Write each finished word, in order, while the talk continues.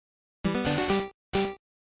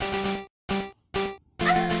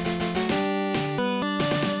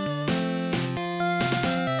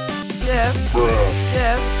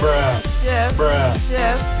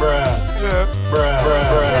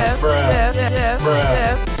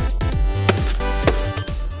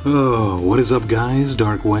Oh, what is up guys?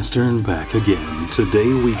 Dark Western back again. Today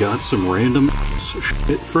we got some random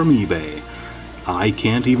shit from eBay. I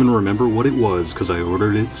can't even remember what it was because I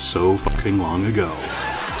ordered it so fucking long ago.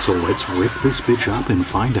 So let's rip this bitch up and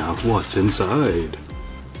find out what's inside.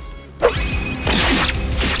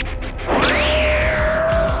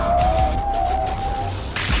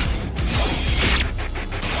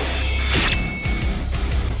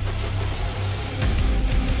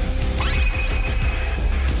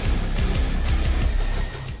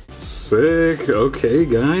 Sick. Okay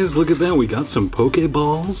guys, look at that. We got some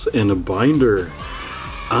Pokeballs and a binder.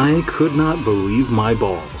 I could not believe my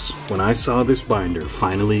balls when I saw this binder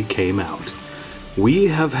finally came out. We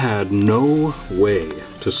have had no way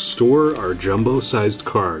to store our jumbo-sized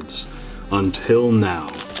cards until now.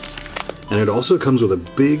 And it also comes with a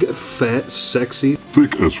big, fat, sexy,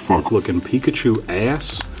 thick as fuck looking Pikachu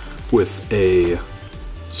ass with a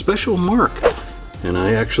special mark. And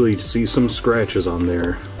I actually see some scratches on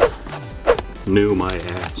there. New my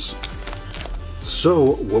ass.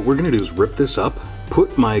 So what we're gonna do is rip this up,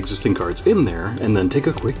 put my existing cards in there, and then take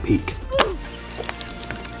a quick peek.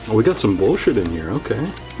 Oh, we got some bullshit in here.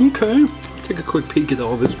 Okay. Take a quick peek at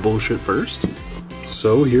all this bullshit first.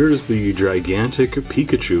 So here's the gigantic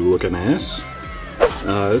Pikachu looking ass.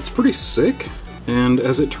 It's pretty sick. And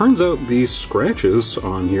as it turns out, these scratches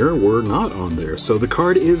on here were not on there. So the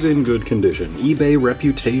card is in good condition. eBay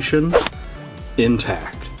reputation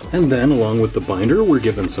intact. And then, along with the binder, we're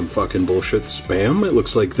given some fucking bullshit spam. It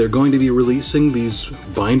looks like they're going to be releasing these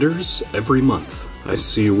binders every month. I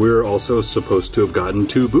see we're also supposed to have gotten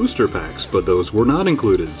 2 booster packs, but those were not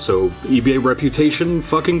included, so eBay reputation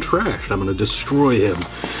fucking trashed. I'm gonna destroy him.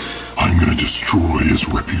 I'm gonna destroy his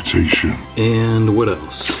reputation. And what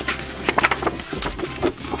else?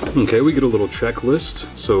 Okay, we get a little checklist,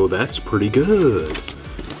 so that's pretty good.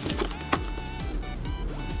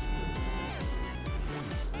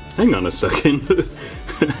 Hang on a second.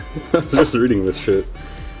 I was just reading this shit.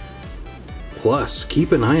 Plus,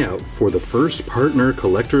 keep an eye out for the first partner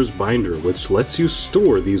collector's binder, which lets you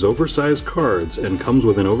store these oversized cards and comes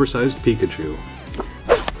with an oversized Pikachu.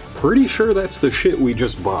 Pretty sure that's the shit we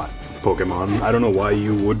just bought, Pokemon. I don't know why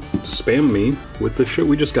you would spam me with the shit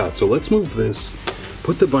we just got. So let's move this.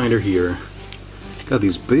 Put the binder here. Got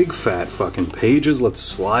these big fat fucking pages. Let's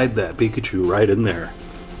slide that Pikachu right in there.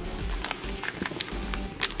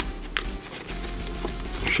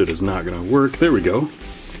 Shit is not gonna work. There we go.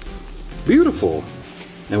 Beautiful.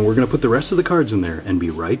 And we're gonna put the rest of the cards in there and be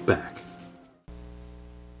right back.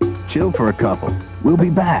 Chill for a couple. We'll be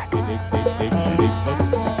back.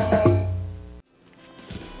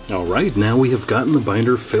 Alright, now we have gotten the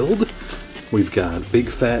binder filled. We've got big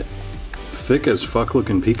fat, thick as fuck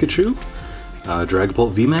looking Pikachu,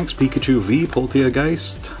 Dragapult VMAX, Pikachu V,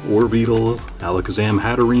 Polteageist, Orbeetle, Alakazam,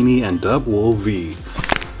 Hatterini, and Dubwool V.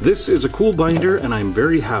 This is a cool binder, and I'm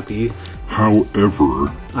very happy.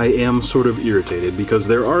 However, I am sort of irritated because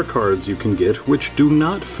there are cards you can get which do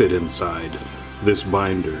not fit inside this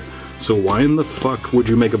binder. So why in the fuck would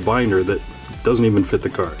you make a binder that doesn't even fit the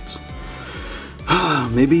cards?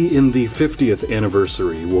 Maybe in the 50th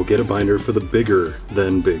anniversary we'll get a binder for the bigger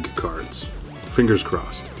than big cards. Fingers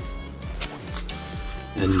crossed.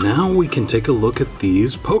 And now we can take a look at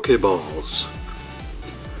these Pokeballs.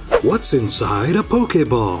 What's inside a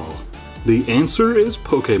Pokeball? The answer is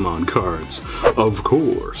Pokemon cards, of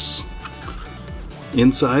course.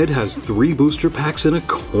 Inside has 3 booster packs and a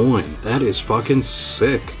coin. That is fucking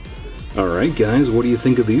sick. Alright guys, what do you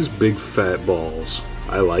think of these big fat balls?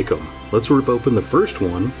 I like them. Let's rip open the first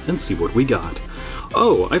one and see what we got.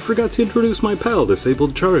 Oh, I forgot to introduce my pal,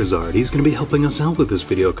 Disabled Charizard. He's going to be helping us out with this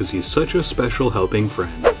video because he's such a special helping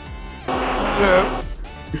friend. Yeah.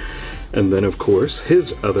 And then, of course,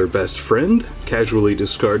 his other best friend, casually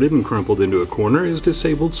discarded and crumpled into a corner, is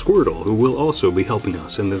Disabled Squirtle, who will also be helping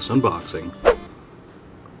us in this unboxing.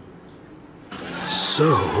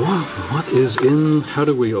 So, what is in... how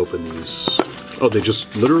do we open these? Oh, they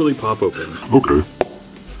just literally pop open. Okay.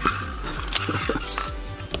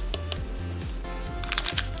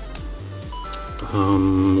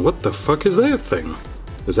 What the fuck is that thing?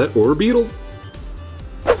 Is that Orbeetle?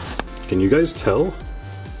 Can you guys tell?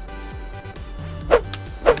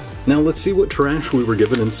 Now let's see what trash we were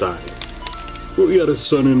given inside. We got a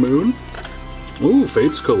Sun and Moon. Ooh,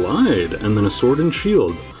 Fates Collide, and then a Sword and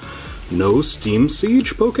Shield. No Steam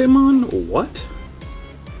Siege Pokemon? What?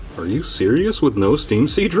 Are you serious with no Steam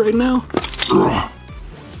Siege right now?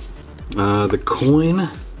 The coin.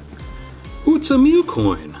 Ooh, it's a Mew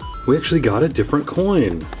coin. we actually got a different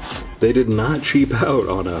coin. They did not cheap out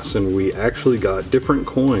on us, and we actually got different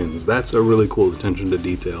coins. That's a really cool attention to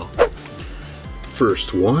detail.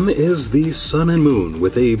 First one is the Sun and Moon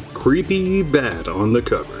with a creepy bat on the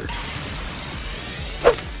cover.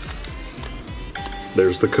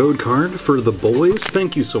 There's the code card for the boys.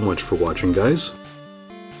 Thank you so much for watching, guys.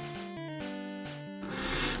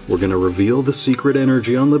 We're gonna reveal the secret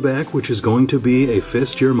energy on the back, which is going to be a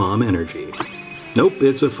fist your mom energy. Nope,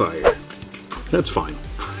 it's a fire. That's fine.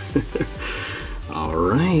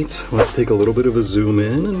 Alright, let's take a little bit of a zoom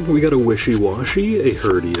in, and we got a Wishy-Washy, a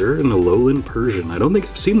Herdier, and a Lowland Persian. I don't think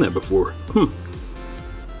I've seen that before.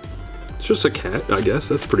 It's just a cat, I guess.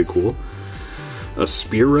 That's pretty cool. A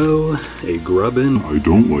Spearow, a Grubbin. I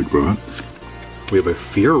don't like that. We have a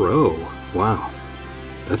Fearow. Wow.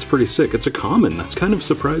 That's pretty sick. It's a common. That's kind of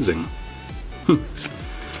surprising.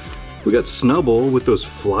 We got Snubble with those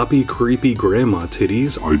floppy, creepy grandma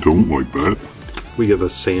titties. I don't like that. We have a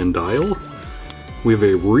Sandile. We have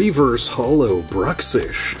a reverse hollow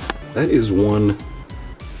Bruxish. That is one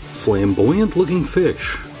flamboyant looking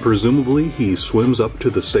fish. Presumably he swims up to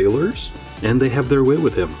the sailors and they have their way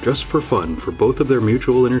with him just for fun, for both of their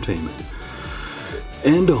mutual entertainment.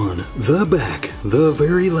 And on the back, the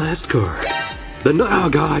very last card. Oh,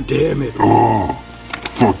 god damn it. Oh,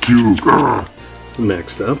 fuck you.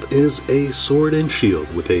 Next up is a Sword and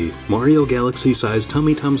Shield with a Mario Galaxy-sized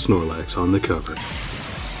Tummy Tum Snorlax on the cover.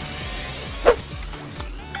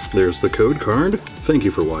 There's the code card. Thank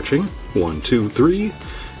you for watching. 1, 2, 3.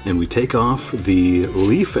 And we take off the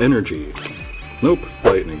Leaf Energy. Nope,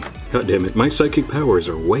 Lightning. God damn it, my psychic powers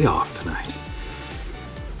are way off tonight.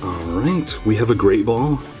 Alright, we have a Great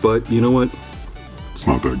Ball, but you know what? It's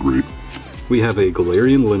not that great. We have a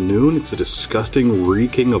Galarian Lanoon. It's a disgusting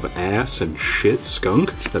reeking of ass and shit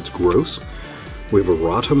skunk. That's gross. We have a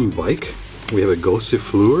Rotom Bike. We have a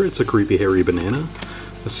Gossifleur. It's a creepy hairy banana.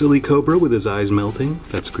 A Silly Cobra with his eyes melting.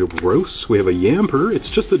 That's gross. We have a Yamper. It's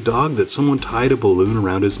just a dog that someone tied a balloon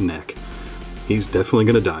around his neck. He's definitely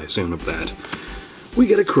gonna die soon of that. We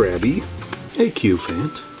get a Krabby, a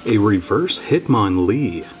Q-Fant, a reverse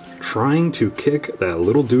Hitmonlee. Trying to kick that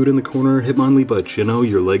little dude in the corner, Hitmonlee, but you know,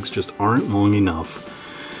 your legs just aren't long enough.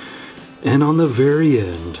 And on the very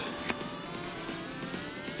end,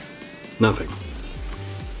 nothing.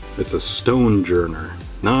 It's a Stonejourner.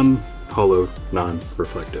 Non-hollow,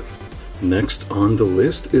 non-reflective. Next on the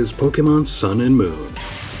list is Pokemon Sun and Moon.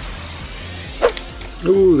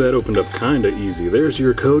 Ooh, that opened up kinda easy. There's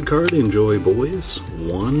your code card. Enjoy, boys.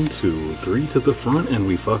 1, 2, 3 to the front, and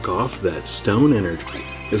we fuck off that stone energy.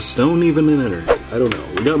 Is stone even an energy? I don't know.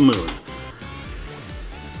 We got Moon.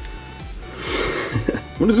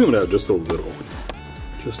 I'm gonna zoom it out just a little.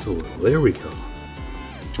 Just a little. There we go.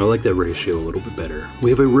 I like that ratio a little bit better.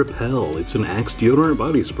 We have a Repel. It's an Axe deodorant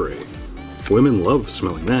body spray. Women love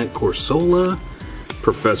smelling that. Corsola.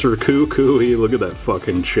 Professor Cuckoo. Look at that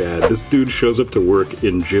fucking Chad. This dude shows up to work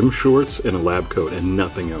in gym shorts and a lab coat and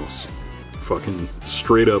nothing else. Fucking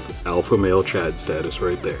straight up alpha male Chad status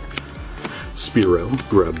right there. Spearow,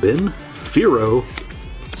 Grubbin, Fearow,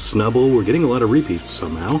 Snubble. We're getting a lot of repeats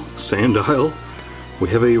somehow. Sandile. We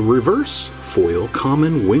have a reverse foil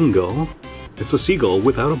common Wingull. It's a seagull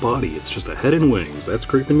without a body. It's just a head and wings. That's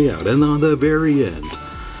creeping me out. And on the very end,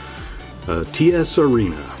 TS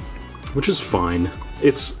Arena, which is fine.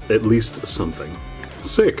 It's at least something.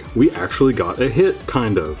 Sick. We actually got a hit,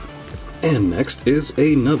 kind of. And next is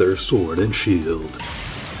another Sword and Shield.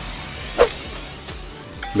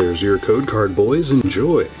 There's your code card, boys.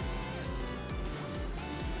 Enjoy.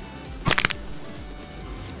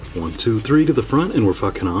 1, 2, 3 to the front, and we're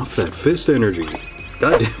fucking off that fist energy.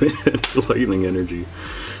 God damn it, lightning energy.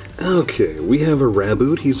 Okay, we have a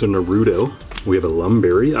Raboot. He's a Naruto. We have a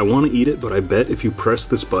Lumberry. I want to eat it, but I bet if you press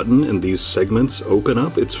this button and these segments open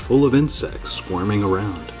up, it's full of insects swarming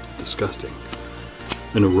around. Disgusting.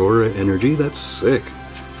 An Aurora energy. That's sick.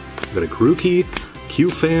 We got a Grookey.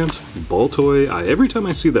 Q-Fant, Baltoy. Every time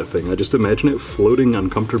I see that thing, I just imagine it floating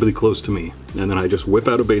uncomfortably close to me, and then I just whip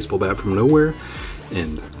out a baseball bat from nowhere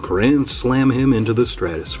and grand slam him into the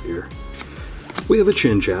stratosphere. We have a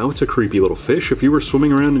Chinchou. It's a creepy little fish. If you were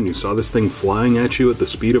swimming around and you saw this thing flying at you at the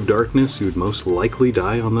speed of darkness, you'd most likely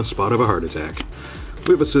die on the spot of a heart attack.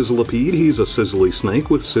 We have a Sizzlipede. He's a sizzly snake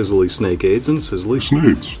with sizzly snake aids and sizzly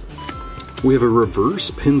Snakes. We have a reverse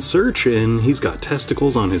Pinsirchin. He's got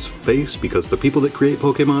testicles on his face because the people that create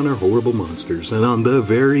Pokemon are horrible monsters. And on the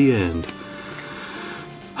very end,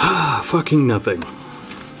 fucking nothing.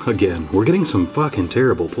 Again, we're getting some fucking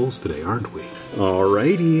terrible pulls today, aren't we?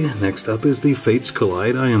 Alrighty, next up is the Fates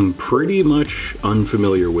Collide. I am pretty much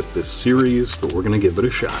unfamiliar with this series, but we're gonna give it a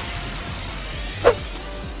shot.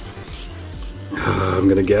 I'm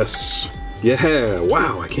gonna guess... Yeah,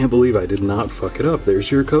 wow, I can't believe I did not fuck it up. There's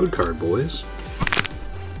your code card, boys.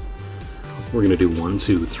 We're gonna do 1,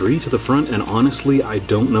 2, 3 to the front, and honestly, I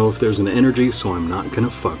don't know if there's an energy, so I'm not gonna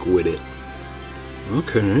fuck with it.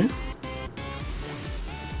 Okay.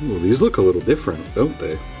 Ooh, these look a little different, don't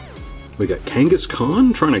they? We got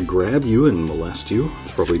Kangaskhan trying to grab you and molest you.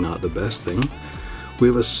 It's probably not the best thing. We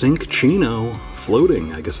have a Syncchino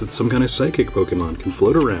floating. I guess it's some kind of psychic Pokemon, can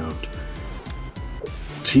float around.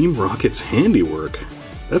 Team Rocket's handiwork.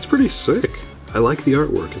 That's pretty sick. I like the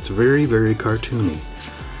artwork. It's very, very cartoony.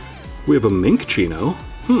 We have a Minccino.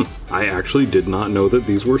 I actually did not know that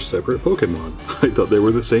these were separate Pokemon. I thought they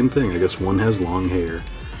were the same thing. I guess one has long hair.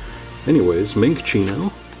 Anyways,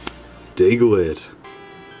 Minccino. Diglett.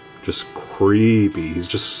 Just creepy. He's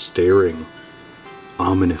just staring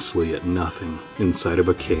ominously at nothing inside of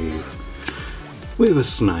a cave. We have a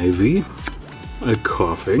Snivy. A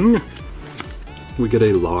Coughing. We get a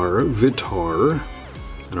Larvitar.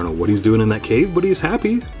 I don't know what he's doing in that cave, but he's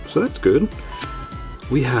happy, so that's good.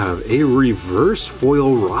 We have a reverse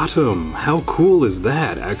foil Rotom. How cool is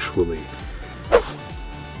that, actually?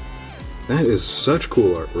 That is such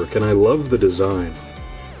cool artwork, and I love the design.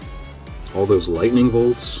 All those lightning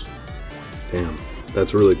bolts. Damn,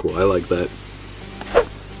 that's really cool. I like that.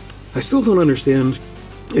 I still don't understand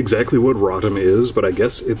exactly what Rotom is, but I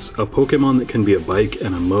guess it's a Pokemon that can be a bike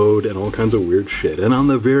and a mode and all kinds of weird shit. And on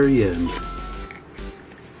the very end...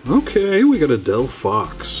 Okay, we got a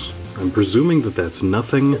Delphox. I'm presuming that that's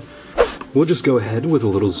nothing. We'll just go ahead with a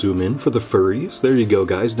little zoom in for the furries. There you go,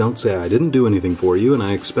 guys. Don't say I didn't do anything for you, and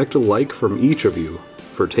I expect a like from each of you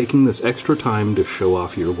for taking this extra time to show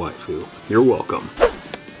off your waifu. You're welcome.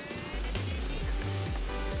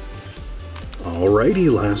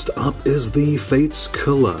 Alrighty, last up is the Fates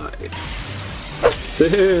Collide.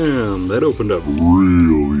 Damn, that opened up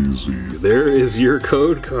Real easy. There is your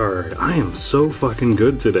code card. I am so fucking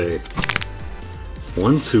good today.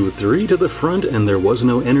 1, 2, 3 to the front, and there was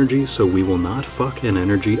no energy, so we will not fuck an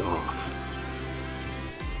energy off.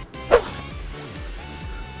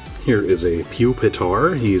 Here is a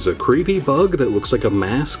Pupitar. He's a creepy bug that looks like a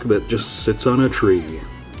mask that just sits on a tree.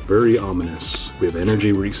 Very ominous. We have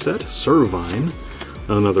Energy Reset, Servine,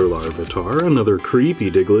 another Larvitar, another creepy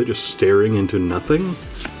Diglett just staring into nothing.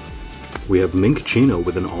 We have Minccino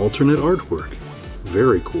with an alternate artwork.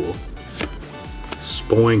 Very cool.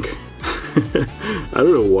 Spoink. I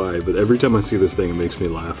don't know why, but every time I see this thing it makes me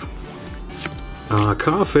laugh.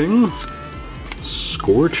 Coughing.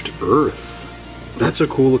 Scorched Earth. That's a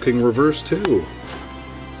cool looking reverse too.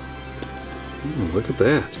 Look at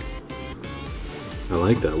that. I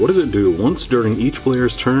like that. What does it do? Once during each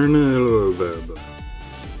player's turn...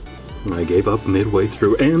 I gave up midway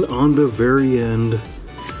through, and on the very end,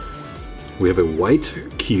 we have a white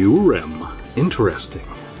Kyurem. Interesting.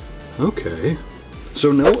 Okay.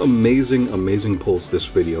 So no amazing pulls this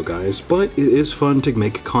video, guys, but it is fun to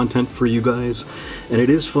make content for you guys, and it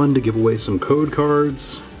is fun to give away some code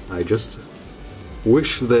cards. I just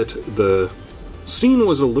wish that the scene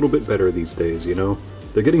was a little bit better these days, you know?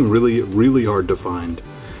 They're getting really hard to find.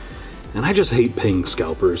 And I just hate paying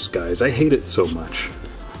scalpers, guys. I hate it so much.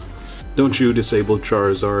 Don't you, disabled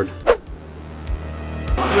Charizard?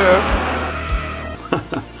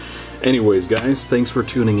 Yeah. Anyways, guys, thanks for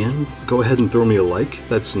tuning in. Go ahead and throw me a like.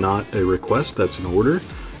 That's not a request, that's an order.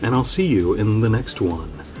 And I'll see you in the next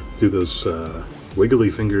one. Do those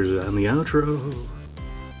wiggly fingers on the outro.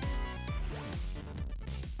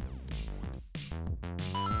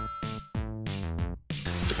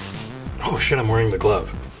 Oh shit, I'm wearing the glove.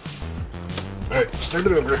 Alright, start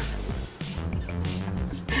it over.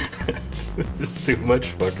 This is too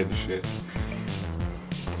much fucking shit.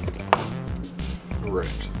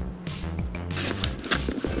 Right.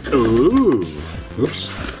 Ooh. Oops.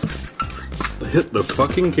 I hit the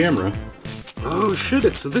fucking camera. Oh shit,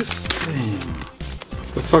 it's this thing.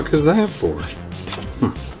 The fuck is that for?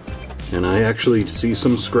 And I actually see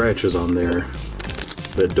some scratches on there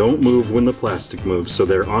that don't move when the plastic moves, so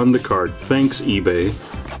they're on the card. Thanks, eBay.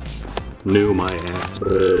 Knew my ass.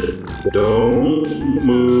 Don't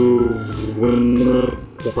move when the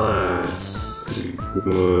plastic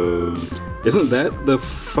moves. Isn't that the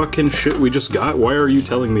fucking shit we just got? Why are you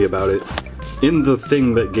telling me about it in the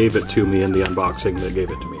thing that gave it to me, in the unboxing that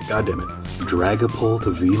gave it to me? God damn it. Dragapult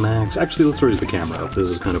to VMAX. Actually, let's raise the camera up. This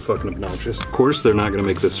is kind of fucking obnoxious. Of course, they're not gonna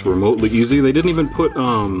make this remotely easy. They didn't even put,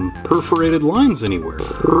 perforated lines anywhere.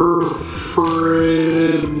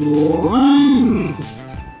 Perforated lines.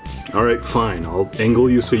 Alright, fine. I'll angle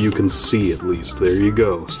you so you can see at least. There you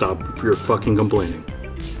go. Stop your fucking complaining.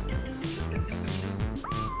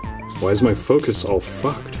 Why is my focus all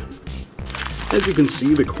fucked? As you can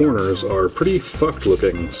see, the corners are pretty fucked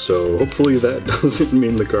looking, so hopefully that doesn't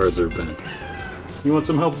mean the cards are bent. You want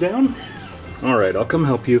some help down? Alright, I'll come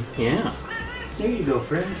help you. Yeah. There you go,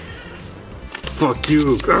 friend. Fuck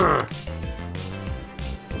you! Ah.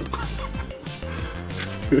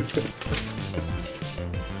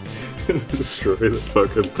 Destroy the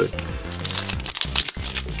fucking thing.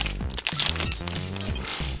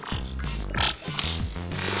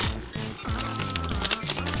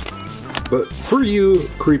 But for you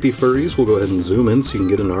creepy furries, we'll go ahead and zoom in so you can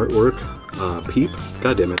get an artwork peep.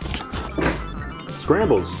 God damn it.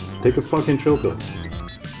 Scrambles, take a fucking chill pill.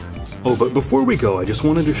 Oh, but before we go, I just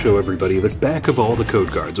wanted to show everybody the back of all the code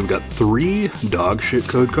cards. We've got 3 dog shit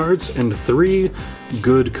code cards and 3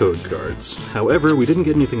 good code cards. However, we didn't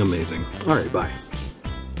get anything amazing. Alright, bye.